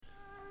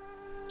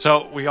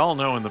So we all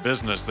know in the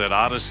business that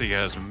Odyssey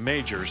has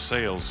major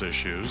sales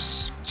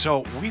issues.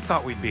 So we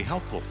thought we'd be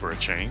helpful for a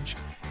change.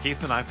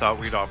 Keith and I thought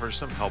we'd offer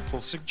some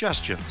helpful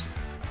suggestions.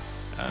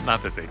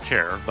 Not that they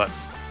care, but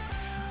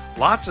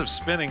lots of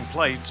spinning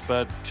plates,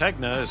 but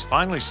Tegna is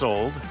finally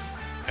sold.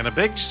 And a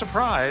big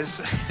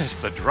surprise as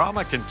the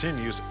drama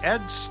continues, Ed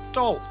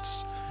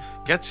Stoltz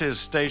gets his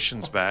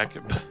stations back.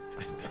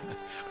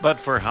 But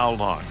for how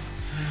long?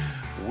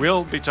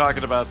 We'll be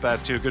talking about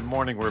that too. Good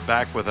morning. We're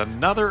back with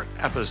another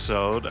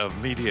episode of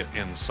Media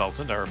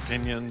Insultant. Our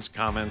opinions,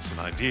 comments, and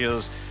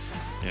ideas.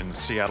 In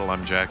Seattle,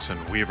 I'm Jackson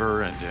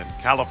Weaver, and in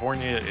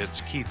California, it's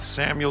Keith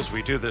Samuels.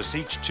 We do this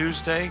each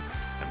Tuesday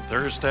and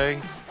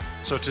Thursday.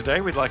 So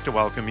today, we'd like to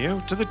welcome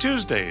you to the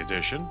Tuesday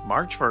edition,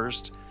 March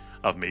 1st,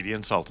 of Media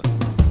Insultant.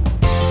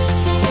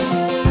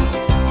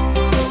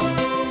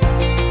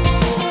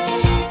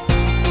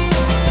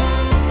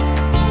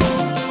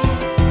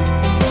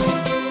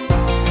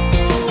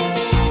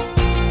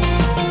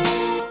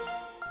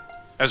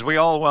 As we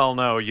all well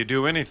know, you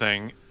do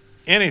anything,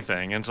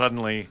 and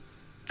suddenly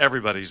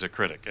everybody's a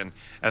critic. And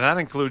that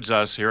includes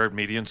us here at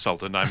Media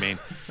Insultant. I mean,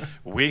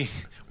 we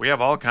have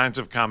all kinds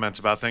of comments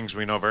about things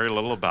we know very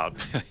little about.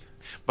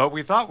 But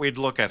we thought we'd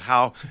look at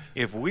how,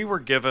 if we were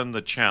given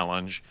the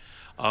challenge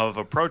of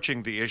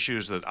approaching the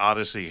issues that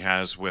Odyssey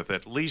has with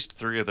at least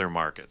three of their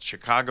markets,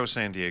 Chicago,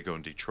 San Diego,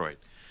 and Detroit.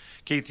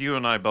 Keith, you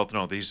and I both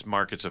know these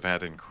markets have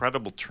had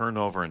incredible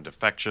turnover and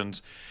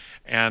defections,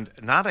 and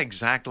not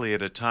exactly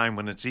at a time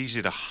when it's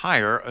easy to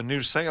hire a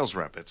new sales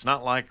rep. It's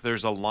not like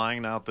there's a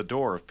line out the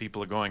door of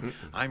people going,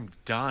 I'm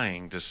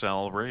dying to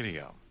sell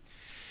radio.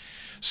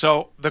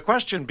 So the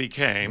question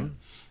became,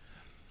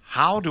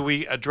 how do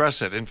we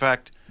address it? In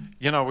fact,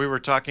 we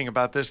were talking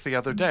about this the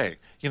other day.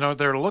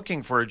 They're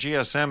looking for a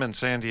GSM in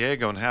San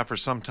Diego and have for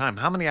some time.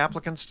 How many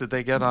applicants did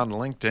they get on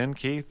LinkedIn,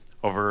 Keith,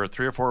 over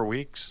 3 or 4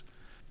 weeks?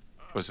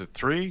 Was it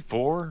 3,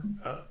 4?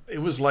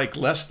 It was like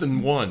less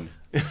than one.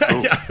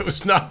 Yeah, it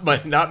was not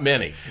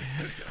many.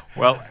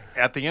 Well,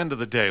 at the end of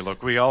the day,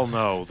 look, we all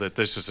know that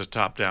this is a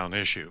top-down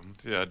issue.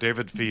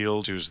 David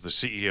Fields, who's the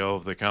CEO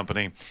of the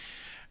company,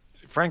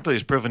 frankly,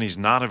 has proven he's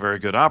not a very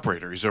good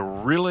operator. He's a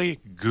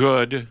really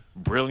good,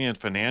 brilliant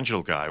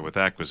financial guy with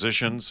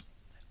acquisitions.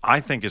 I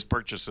think his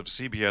purchase of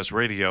CBS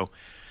Radio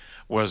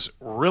was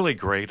really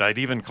great. I'd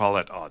even call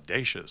it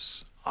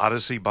audacious.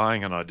 Odyssey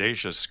buying an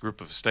audacious group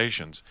of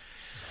stations.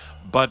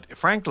 But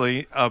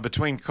frankly,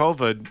 between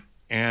COVID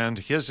and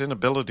his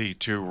inability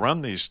to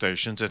run these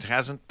stations, it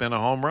hasn't been a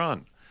home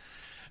run.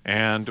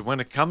 And when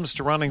it comes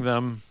to running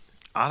them,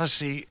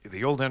 Odyssey,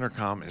 the old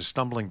Entercom, is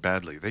stumbling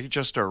badly. They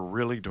just are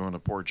really doing a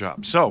poor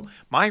job. So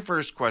my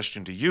first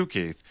question to you,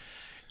 Keith,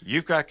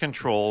 you've got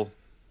control.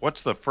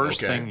 What's the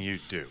first thing you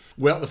do?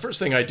 Well, the first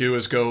thing I do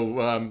is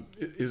go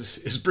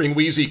is bring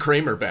Wheezy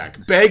Kramer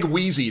back. Beg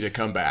Wheezy to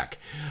come back.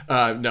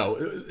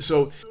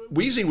 So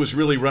Wheezy was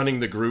really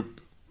running the group,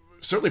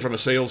 certainly from a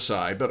sales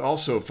side, but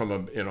also from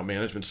a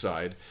management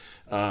side,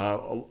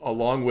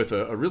 along with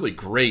a really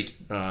great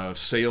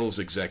sales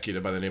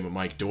executive by the name of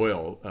Mike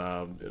Doyle,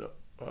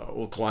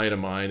 old client of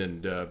mine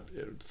and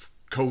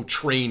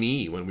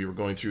co-trainee when we were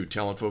going through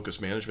talent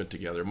focused management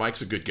together.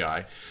 Mike's a good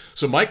guy.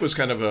 So Mike was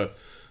kind of a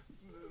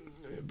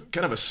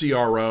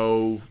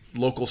CRO,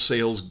 local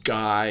sales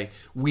guy.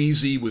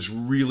 Wheezy was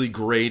really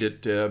great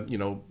at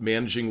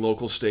managing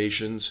local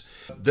stations.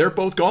 They're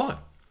both gone.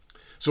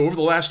 So over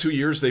the last 2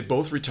 years, they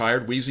both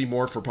retired. Wheezy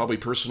more for probably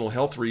personal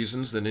health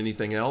reasons than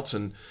anything else,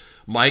 and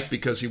Mike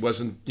because he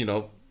wasn't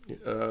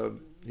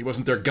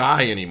their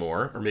guy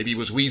anymore, or maybe he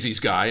was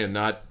Wheezy's guy and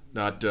not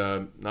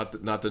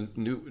the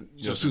new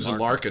Susan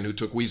Larkin who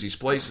took Wheezy's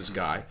place as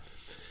guy.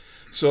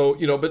 So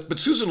but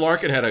Susan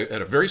Larkin had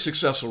a very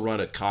successful run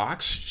at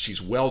Cox.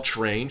 She's well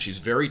trained. She's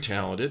very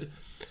talented.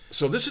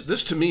 So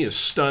this to me is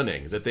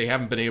stunning that they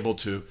haven't been able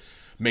to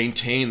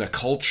maintain the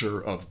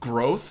culture of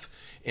growth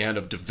and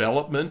of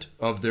development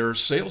of their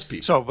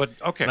salespeople. So, but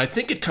okay, and I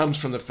think it comes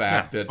from the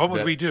fact that what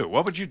would we do?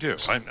 What would you do?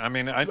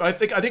 I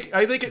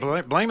think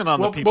blame it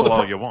on the people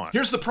all you want.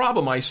 Here's the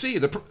problem I see.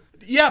 But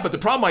the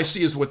problem I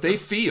see is what they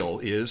feel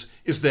is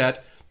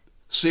that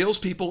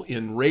salespeople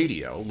in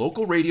radio,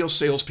 local radio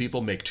salespeople,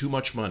 make too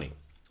much money.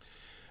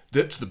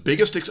 That's the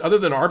biggest, other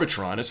than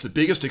Arbitron, it's the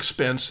biggest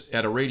expense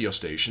at a radio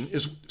station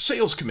is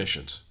sales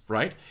commissions,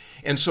 right?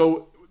 And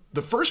so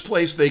the first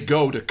place they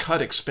go to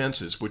cut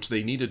expenses, which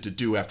they needed to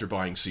do after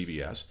buying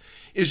CBS,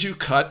 is you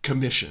cut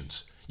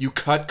commissions. You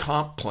cut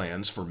comp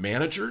plans for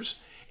managers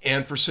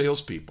and for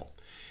salespeople.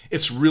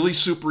 It's really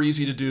super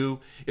easy to do.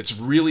 It's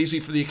real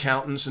easy for the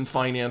accountants and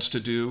finance to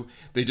do.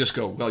 They just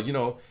go,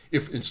 well,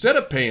 if instead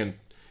of paying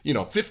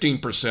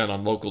 15%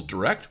 on local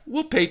direct,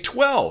 we'll pay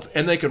 12%.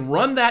 And they can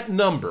run that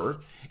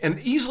number and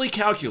easily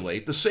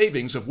calculate the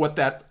savings of what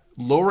that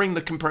lowering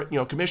the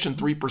commission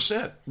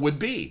 3% would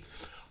be.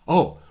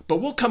 Oh,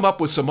 but we'll come up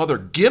with some other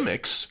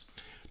gimmicks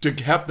to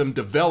help them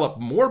develop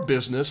more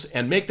business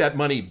and make that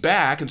money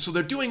back. And so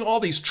they're doing all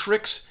these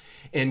tricks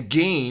and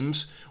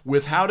games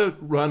with how to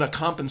run a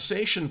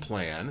compensation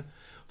plan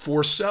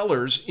for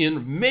sellers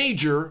in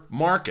major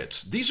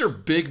markets. These are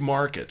big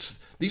markets.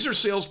 These are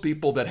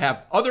salespeople that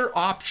have other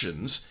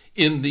options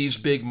in these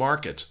big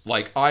markets,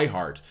 like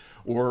iHeart,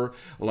 or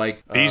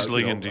like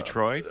Beasley in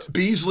Detroit.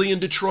 Beasley in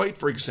Detroit,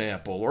 for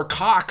example, or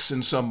Cox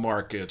in some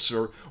markets,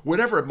 or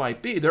whatever it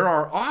might be. There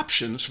are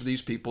options for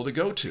these people to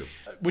go to.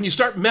 When you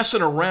start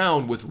messing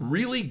around with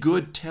really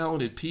good,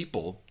 talented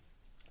people,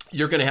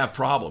 you're going to have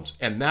problems.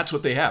 And that's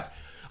what they have.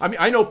 I mean,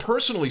 I know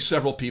personally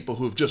several people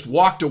who have just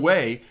walked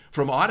away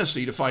from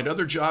Odyssey to find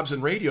other jobs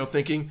in radio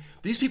thinking,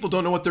 these people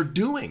don't know what they're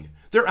doing.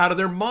 They're out of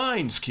their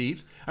minds,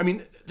 Keith. I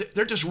mean,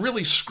 they're just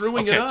really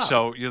screwing it up.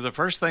 So the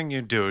first thing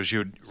you do is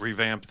you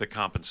revamp the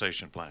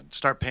compensation plan.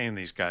 Start paying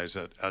these guys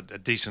a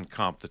decent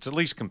comp that's at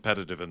least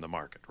competitive in the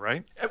market,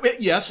 right?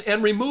 Yes,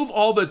 and remove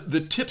all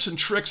the tips and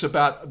tricks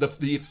about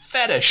the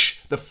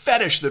fetish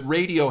that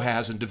radio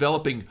has in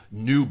developing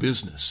new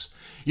business.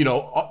 You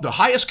know, the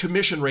highest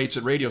commission rates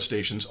at radio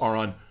stations are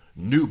on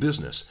new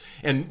business.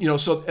 And, you know,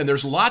 and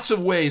there's lots of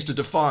ways to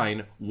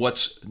define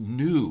what's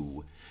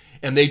new.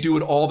 And they do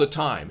it all the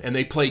time. And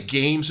they play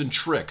games and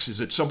tricks. Is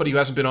it somebody who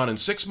hasn't been on in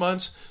 6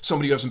 months?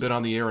 Somebody who hasn't been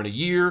on the air in a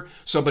year?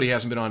 Somebody who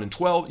hasn't been on in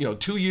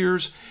 2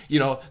 years? You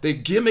know, they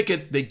gimmick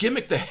it. They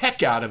gimmick the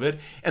heck out of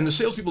it. And the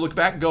salespeople look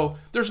back and go,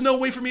 there's no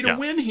way for me to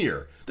win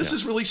here. This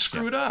is really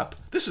screwed up.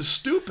 This is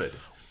stupid.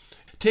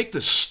 Take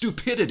the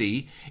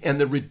stupidity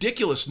and the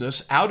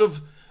ridiculousness out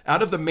of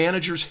the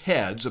managers'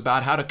 heads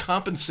about how to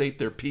compensate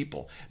their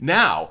people.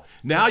 Now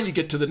you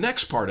get to the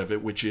next part of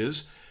it, which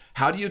is,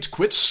 how do you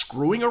quit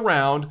screwing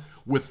around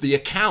with the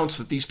accounts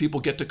that these people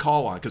get to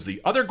call on? Because the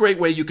other great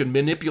way you can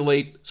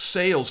manipulate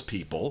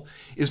salespeople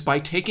is by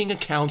taking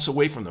accounts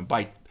away from them,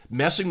 by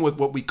messing with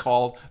what we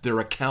call their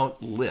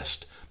account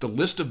list, the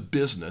list of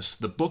business,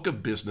 the book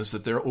of business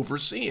that they're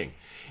overseeing.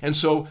 And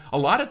so a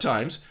lot of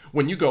times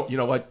when you go, you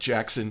know what,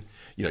 Jackson,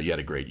 you know, you had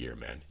a great year,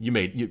 man. You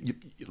did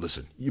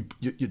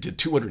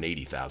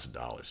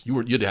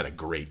 $280,000. You'd had a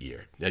great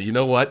year. Now, you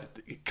know what?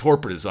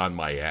 Corporate is on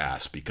my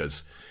ass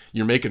because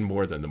you're making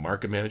more than the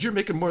market manager. You're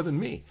making more than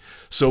me.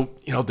 So,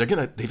 you know,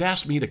 they've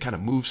asked me to kind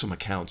of move some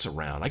accounts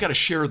around. I got to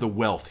share the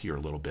wealth here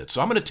a little bit.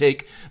 So I'm going to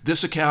take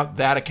this account,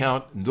 that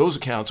account, and those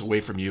accounts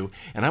away from you,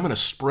 and I'm going to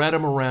spread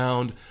them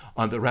around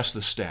on the rest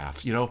of the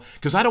staff, you know,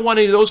 because I don't want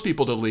any of those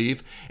people to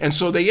leave. And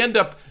so they end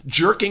up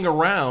jerking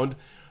around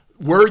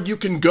where you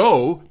can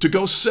go to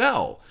go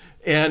sell.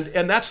 And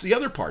that's the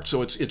other part.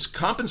 So it's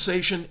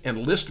compensation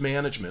and list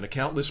management,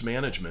 account list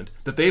management,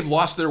 that they've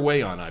lost their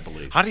way on, I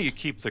believe. How do you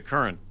keep the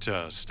current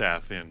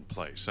staff in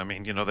place? I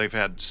mean, you know, they've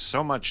had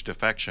so much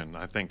defection,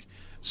 I think.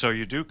 So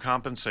you do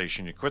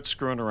compensation. You quit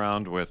screwing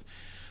around with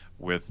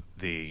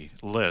the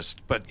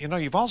list. But, you know,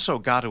 you've also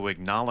got to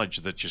acknowledge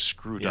that you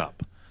screwed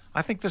up.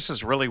 I think this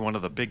is really one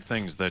of the big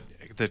things that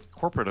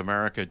corporate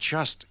America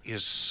just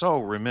is so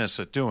remiss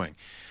at doing.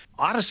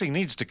 Odyssey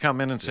needs to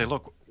come in and say,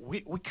 look,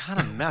 we kind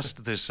of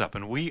messed this up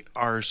and we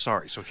are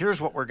sorry. So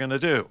here's what we're going to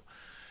do.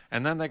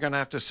 And then they're going to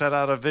have to set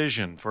out a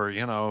vision for,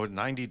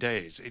 90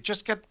 days.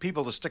 Just get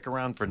people to stick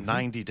around for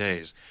 90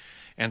 days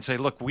and say,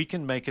 look, we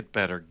can make it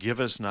better. Give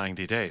us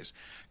 90 days.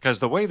 Because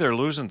the way they're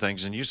losing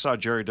things, and you saw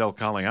Jerry Del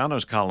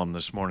Cagliano's column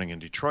this morning in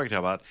Detroit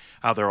about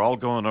how they're all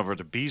going over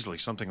to Beasley.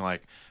 Something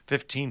like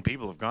 15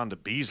 people have gone to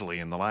Beasley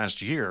in the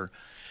last year.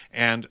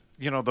 And,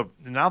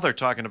 now they're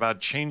talking about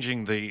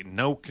changing the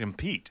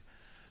no-compete.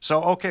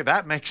 So, okay,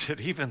 that makes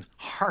it even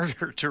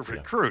harder to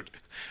recruit.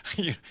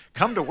 You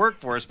come to work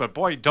for us, but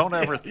boy, don't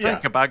ever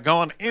think about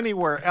going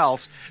anywhere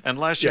else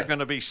unless you're going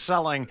to be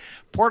selling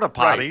porta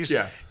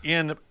potties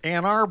in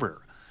Ann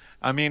Arbor.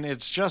 I mean,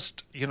 it's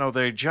just,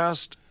 they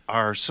just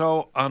are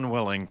so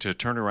unwilling to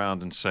turn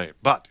around and say,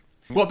 but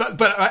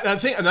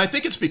I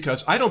think it's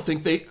because I don't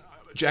think they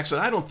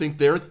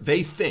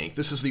think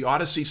this is the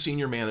Odyssey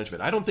senior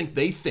management. I don't think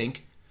they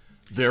think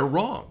they're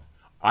wrong.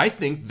 I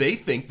think they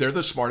think they're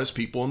the smartest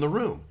people in the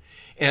room.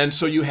 And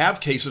so you have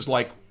cases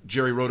like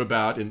Jerry wrote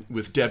about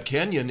with Deb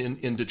Kenyon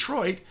in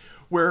Detroit,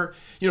 where,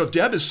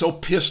 Deb is so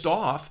pissed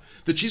off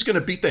that she's going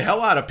to beat the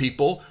hell out of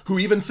people who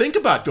even think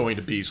about going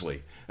to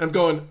Beasley. And I'm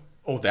going,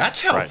 oh, that's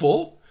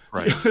helpful.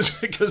 Right.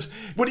 Because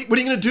what are you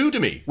going to do to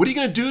me? What are you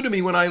going to do to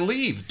me when I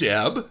leave,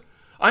 Deb?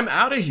 I'm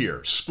out of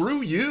here.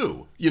 Screw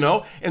you,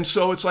 And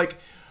so it's like,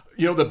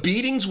 the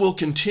beatings will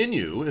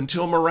continue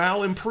until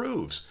morale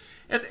improves.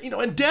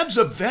 And Deb's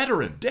a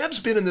veteran.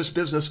 Deb's been in this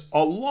business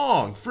a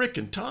long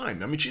freaking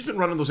time. I mean, she's been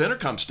running those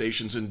Entercom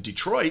stations in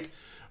Detroit,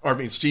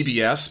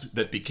 CBS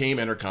that became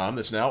Entercom,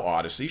 that's now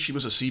Odyssey. She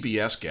was a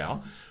CBS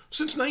gal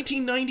since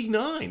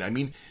 1999. I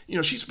mean,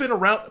 she's been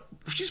around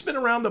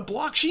the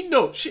block. She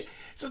knows.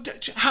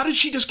 How did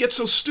she just get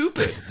so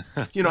stupid?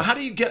 How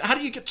do you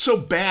get so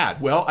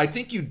bad? Well, I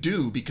think you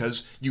do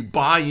because you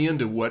buy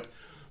into what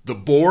the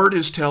board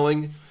is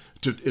telling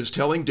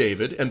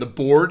David, and the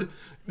board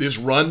is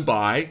run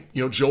by,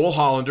 Joel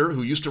Hollander,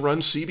 who used to run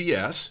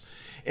CBS.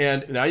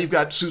 And now you've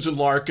got Susan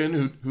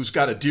Larkin, who's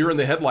got a deer in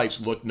the headlights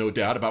look, no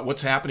doubt, about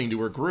what's happening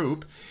to her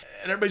group.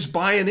 And everybody's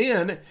buying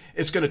in.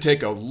 It's going to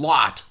take a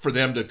lot for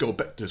them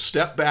to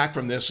step back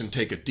from this and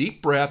take a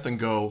deep breath and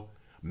go,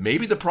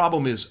 maybe the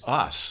problem is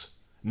us.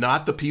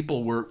 not the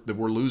people that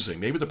we're losing.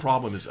 Maybe the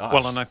problem is us.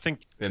 Well, and I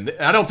think, and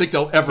I don't think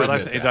they'll ever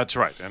admit that. That's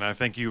right. And I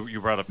think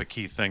you brought up a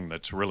key thing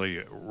that's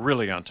really,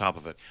 really on top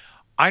of it.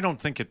 I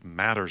don't think it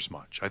matters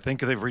much. I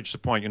think they've reached the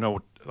point,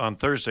 on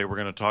Thursday we're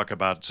going to talk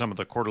about some of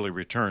the quarterly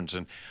returns,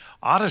 and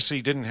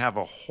Odyssey didn't have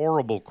a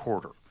horrible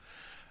quarter.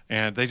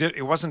 And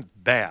it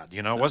wasn't bad,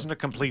 it wasn't a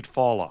complete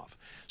fall off.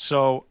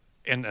 So,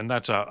 and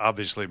that's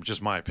obviously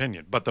just my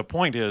opinion. But the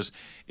point is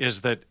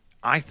that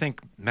I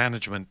think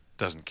management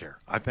doesn't care.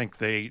 I think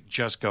they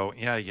just go,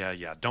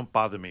 yeah, don't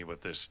bother me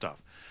with this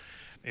stuff.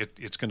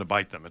 It's going to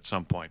bite them at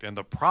some point. And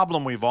the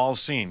problem we've all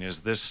seen is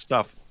this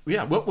stuff.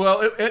 Yeah,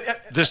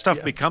 this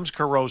stuff becomes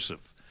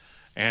corrosive.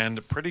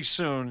 And pretty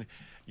soon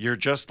you're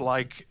just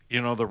like, the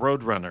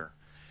Roadrunner.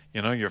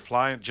 You're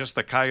flying, just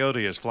the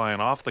coyote is flying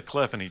off the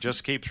cliff and he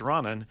just keeps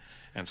running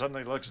and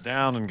suddenly looks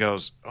down and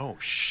goes, oh,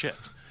 shit,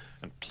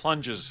 and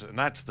plunges. And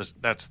that's the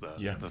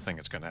thing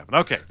that's going to happen.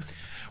 Okay.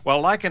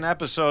 Well, like an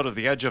episode of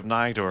The Edge of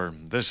Night or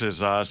This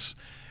Is Us,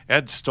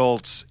 Ed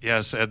Stoltz, the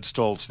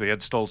Ed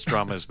Stoltz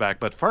drama is back.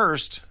 But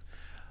first,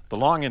 the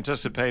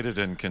long-anticipated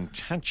and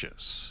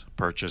contentious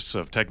purchase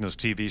of Tegna's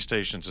TV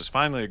stations is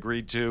finally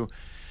agreed to.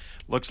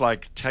 Looks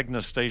like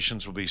Tegna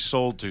stations will be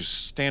sold to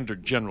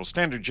Standard General.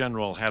 Standard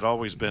General had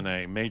always been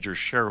a major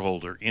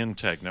shareholder in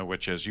Tegna,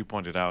 which, as you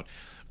pointed out,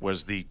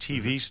 was the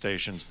TV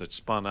stations that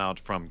spun out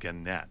from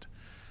Gannett.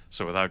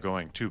 So without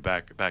going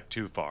back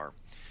too far.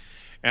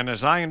 And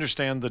as I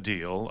understand the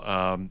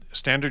deal,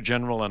 Standard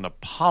General and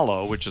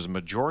Apollo, which is a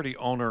majority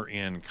owner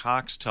in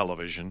Cox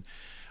Television,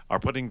 are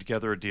putting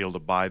together a deal to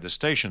buy the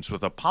stations,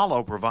 with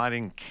Apollo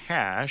providing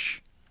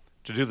cash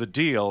to do the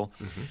deal,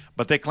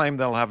 but they claim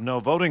they'll have no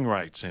voting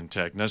rights in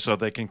Tegna, so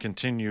they can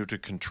continue to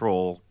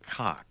control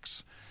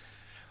Cox.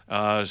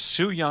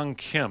 Soo-Young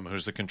Kim,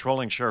 who's the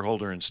controlling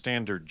shareholder in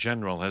Standard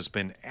General, has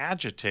been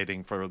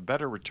agitating for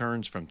better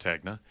returns from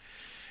Tegna,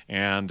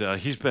 and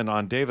he's been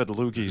on David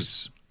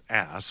Lougie's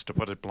ass, to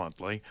put it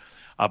bluntly,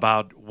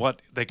 about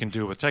what they can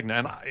do with Tegna.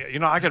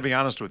 And, I got to be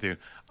honest with you,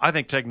 I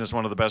think Tegna is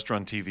one of the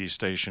best-run TV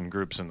station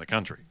groups in the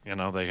country.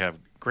 They have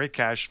great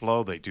cash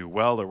flow, they do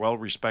well, they're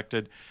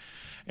well-respected.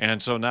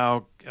 And so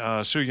now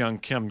Soo-Young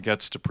Kim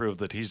gets to prove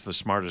that he's the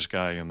smartest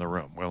guy in the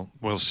room. Well,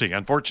 we'll see.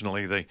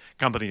 Unfortunately, the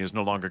company is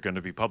no longer going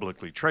to be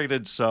publicly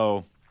traded,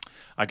 so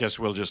I guess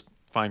we'll just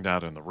find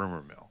out in the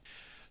rumor mill.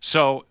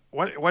 So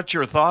what's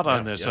your thought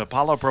on this? Yeah.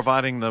 Apollo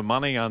providing the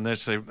money on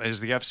this, is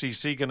the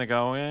FCC going to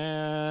go,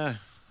 I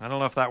don't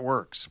know if that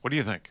works. What do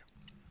you think?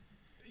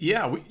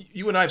 Yeah,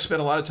 you and I have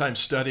spent a lot of time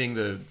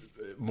studying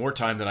more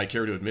time than I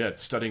care to admit,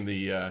 studying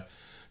the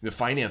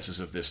finances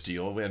of this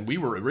deal. And we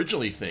were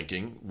originally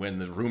thinking, when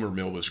the rumor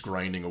mill was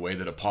grinding away,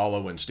 that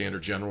Apollo and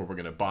Standard General were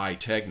going to buy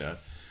Tegna,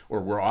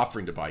 or were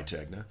offering to buy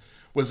Tegna,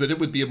 was that it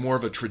would be more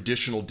of a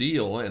traditional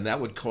deal, and that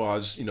would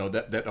cause,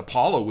 that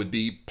Apollo would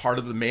be part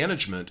of the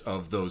management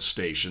of those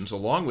stations,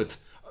 along with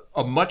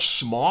a much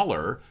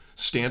smaller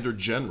Standard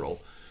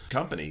General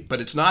company. But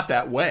it's not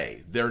that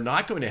way. They're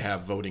not going to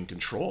have voting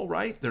control,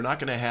 right? They're not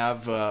going to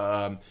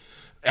have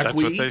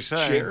equity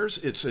shares.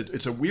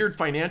 It's a weird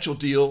financial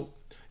deal.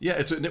 Yeah,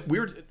 it's a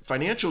weird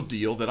financial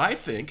deal that I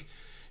think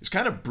is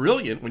kind of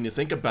brilliant when you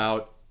think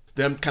about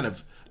them kind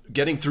of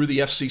getting through the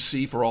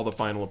FCC for all the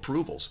final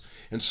approvals.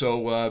 And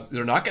so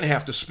they're not going to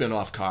have to spin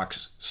off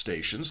Cox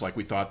stations like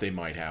we thought they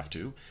might have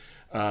to.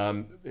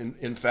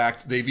 In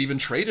fact, they've even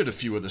traded a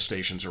few of the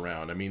stations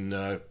around. I mean,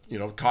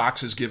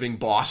 Cox is giving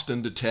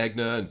Boston to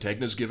Tegna, and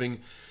Tegna's giving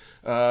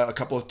a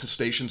couple of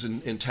stations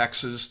in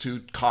Texas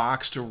to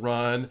Cox to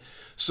run.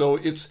 So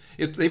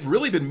they've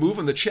really been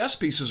moving the chess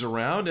pieces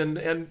around,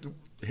 and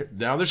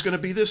now there's going to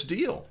be this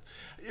deal.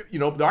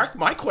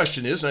 My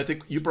question is, and I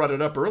think you brought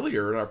it up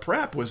earlier in our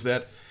prep, was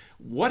that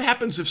what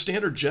happens if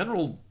Standard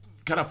General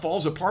kind of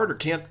falls apart or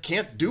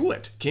can't do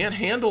it, can't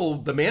handle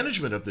the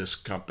management of this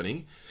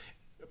company?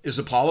 Is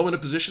Apollo in a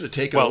position to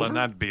take it over? Well, and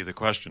that'd be the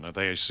question. Are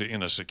they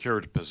in a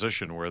secured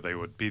position where they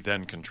would be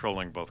then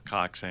controlling both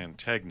Cox and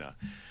Tegna?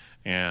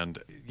 And,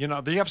 the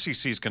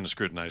FCC is going to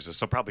scrutinize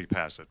this. They'll probably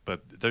pass it,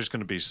 but there's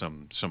going to be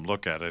some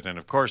look at it. And,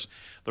 of course,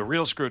 the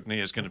real scrutiny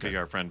is going to be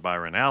our friend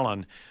Byron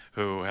Allen,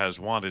 who has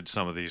wanted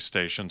some of these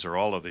stations or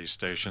all of these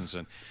stations.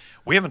 And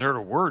we haven't heard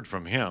a word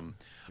from him,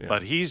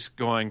 but he's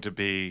going to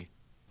be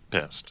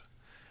pissed.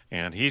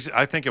 And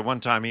I think at one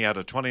time he had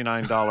a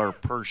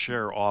 $29 per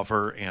share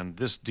offer, and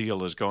this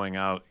deal is going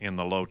out in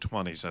the low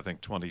 20s, I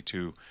think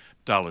 $22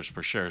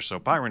 per share. So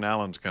Byron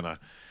Allen's going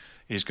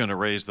to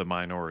raise the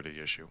minority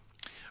issue.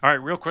 All right,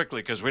 real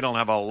quickly, because we don't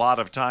have a lot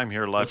of time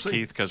here left,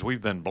 Keith, because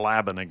we've been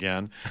blabbing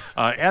again.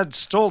 Ed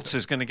Stoltz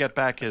is going to get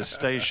back his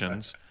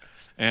stations.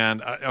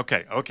 And,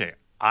 okay,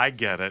 I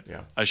get it.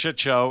 Yeah. A shit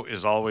show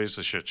is always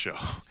a shit show.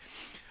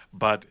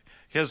 But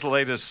his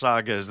latest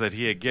saga is that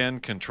he again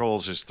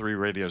controls his 3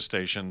 radio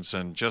stations.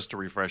 And just to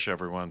refresh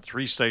everyone,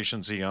 3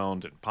 stations he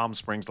owned in Palm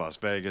Springs, Las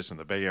Vegas, and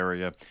the Bay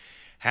Area.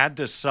 Had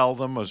to sell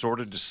them, was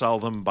ordered to sell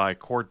them by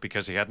court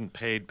because he hadn't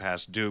paid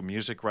past due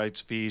music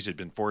rights fees. He'd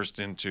been forced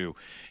into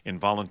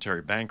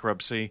involuntary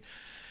bankruptcy.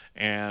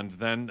 And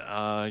then,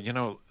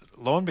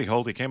 lo and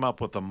behold, he came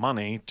up with the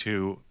money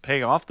to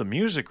pay off the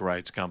music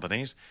rights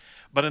companies.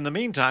 But in the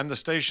meantime, the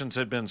stations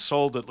had been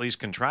sold, at least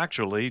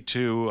contractually,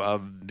 to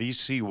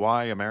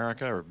VCY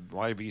America, or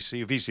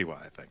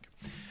VCY, I think.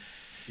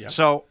 Yep.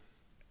 So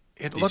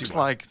it looks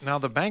like now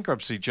the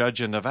bankruptcy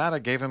judge in Nevada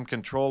gave him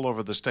control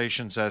over the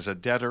stations as a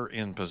debtor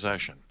in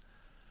possession.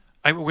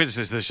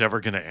 Is this ever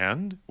going to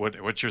end?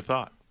 What's your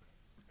thought?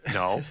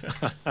 No.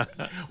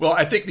 Well,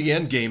 I think the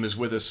end game is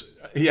with us.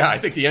 Yeah, I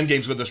think the end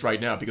game's with us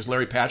right now because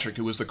Larry Patrick,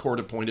 who was the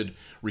court-appointed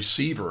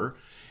receiver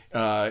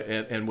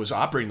and was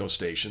operating those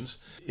stations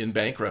in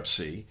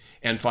bankruptcy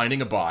and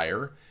finding a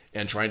buyer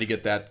and trying to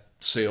get that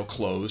sale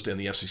closed and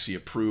the FCC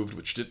approved,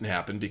 which didn't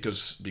happen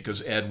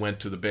because Ed went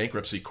to the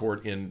bankruptcy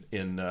court in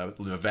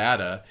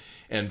Nevada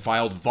and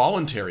filed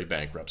voluntary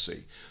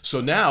bankruptcy.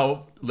 So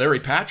now Larry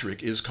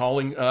Patrick is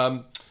calling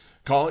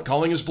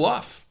his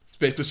bluff. He's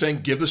basically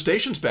saying, give the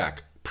stations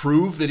back.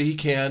 Prove that he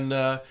can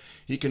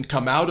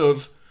come out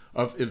of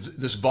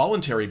this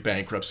voluntary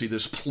bankruptcy,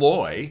 this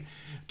ploy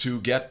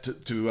to get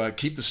to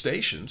keep the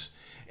stations.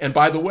 And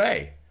by the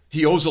way,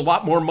 he owes a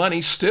lot more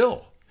money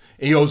still.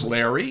 He owes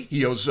Larry.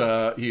 He owes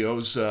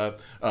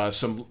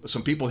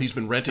some people he's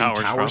been renting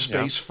tower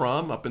space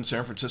from up in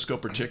San Francisco,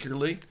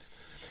 particularly.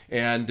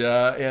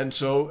 And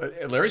so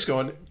Larry's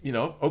going,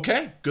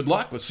 okay, good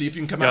luck. Let's see if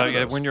you can come out of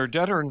this. When you're a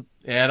debtor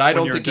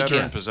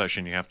in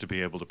possession, you have to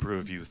be able to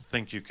prove you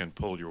think you can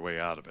pull your way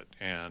out of it.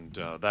 And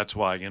that's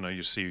why,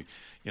 you see,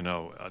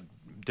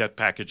 debt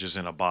packages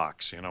in a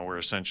box, where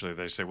essentially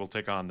they say, we'll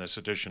take on this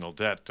additional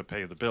debt to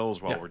pay the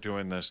bills while we're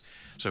doing this.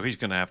 So he's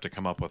going to have to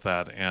come up with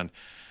that. And,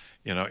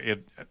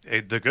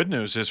 the good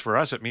news is for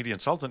us at Media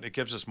Insultant, it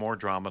gives us more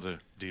drama to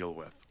deal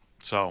with.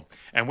 So,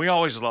 and we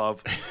always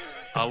love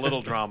a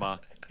little drama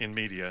in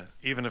media,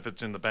 even if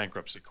it's in the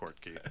bankruptcy court,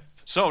 Keith.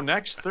 So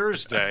next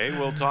Thursday,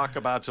 we'll talk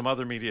about some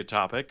other media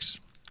topics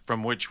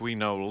from which we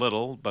know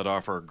little, but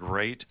offer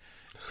great,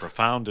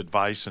 profound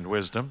advice and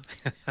wisdom.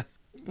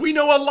 We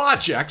know a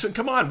lot, Jackson.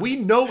 Come on. We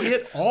know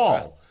it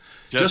all.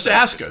 Just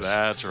ask us.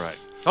 That's right.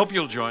 Hope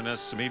you'll join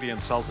us. Media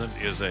Insultant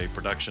is a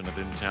production of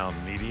InTown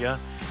Media,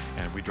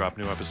 and we drop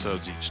new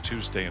episodes each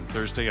Tuesday and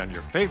Thursday on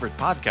your favorite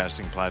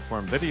podcasting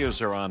platform.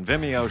 Videos are on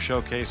Vimeo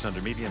Showcase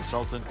under Media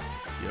Insultant.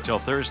 Until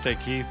Thursday,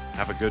 Keith,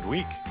 have a good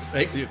week.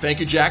 Thank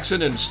you,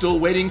 Jackson, and still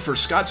waiting for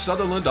Scott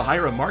Sutherland to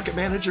hire a market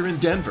manager in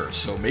Denver,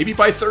 so maybe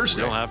by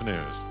Thursday. We'll have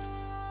news.